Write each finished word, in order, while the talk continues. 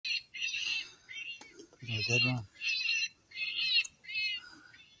a dead run.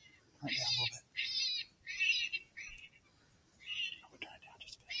 Right down a little bit. I would turn it down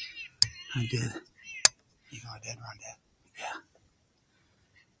just a bit. I did. You got a dead run, Dad? Yeah.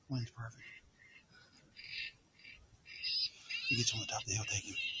 Wind's perfect. He gets on the top of the hill, take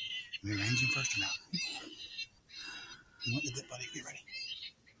him. You range him first or not? You want the dip, buddy? Get ready.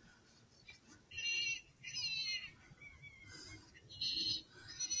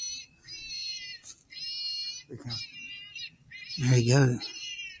 Here he comes. There you go.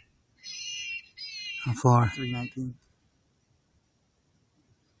 How far? 319.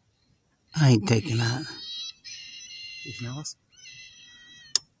 I ain't taking that. You smell us?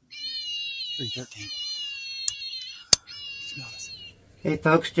 313. Smell us. Hey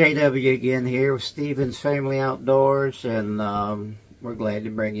folks, JW again here with Stephen's Family Outdoors, and we're glad to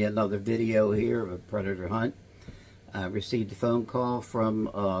bring you another video here of a predator hunt. I received a phone call from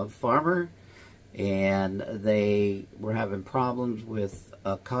a farmer, and they were having problems with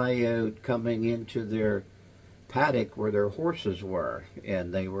a coyote coming into their paddock where their horses were,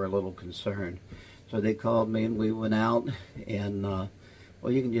 and they were a little concerned. So they called me and we went out, and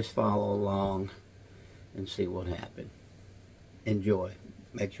well, you can just follow along and see what happened. Enjoy.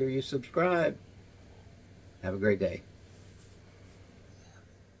 Make sure you subscribe. Have a great day.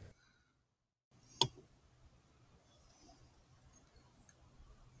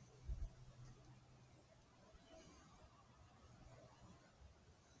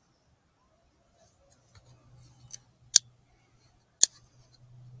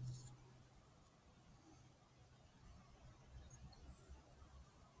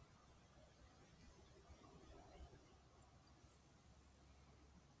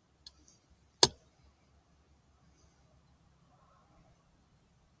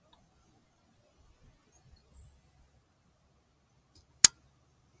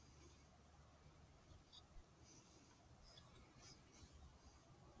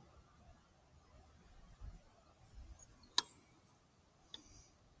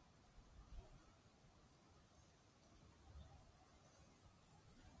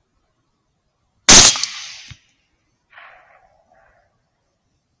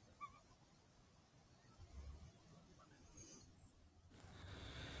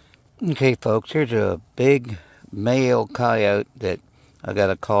 Okay folks, here's a big male coyote that I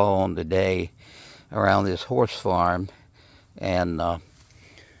got a call on today around this horse farm, and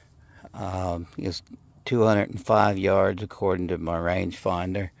it's 205 yards according to my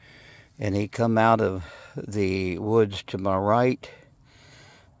rangefinder, and he come out of the woods to my right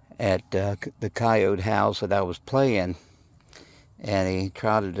at the coyote house that I was playing, and he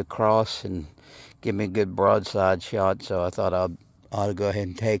trotted across and give me a good broadside shot, so I thought I ought to go ahead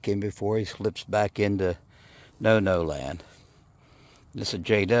and take him before he slips back into no-no land. This is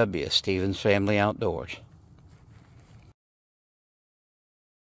JW, Stephen's Family Outdoors.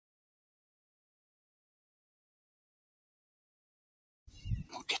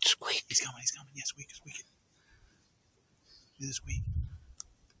 Oh, get squeak. He's coming, he's coming. Yeah, squeak, squeak it. Do the squeak.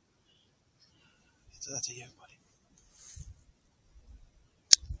 So that's a yoke, buddy.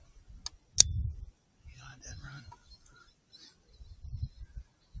 He's on a dead run.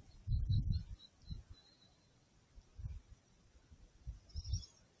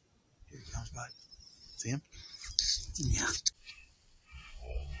 Here he comes, bud. See him? Yeah.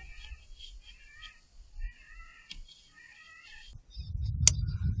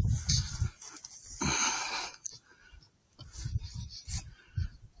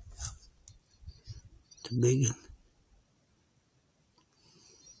 It's a big one.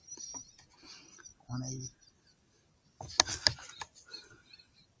 180.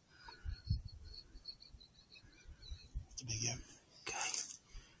 It's a big yoke. Okay.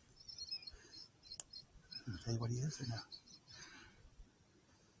 Can I tell you what he is or no?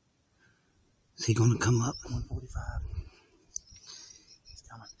 Is he going to come up? 145. He's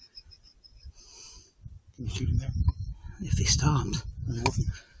coming. Can you shoot him there? If he stops.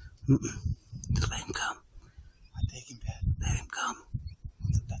 Just let him come. I take him, Dad. Let him come.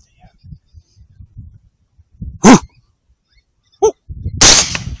 That's a yoke. Woo!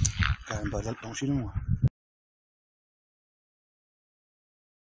 Got him, bud. Don't shoot him more.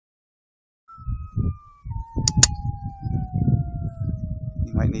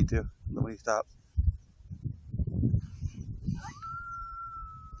 You might need to. Nobody stop.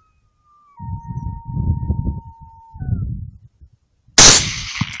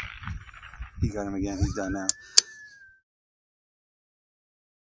 You got him again. He's done now.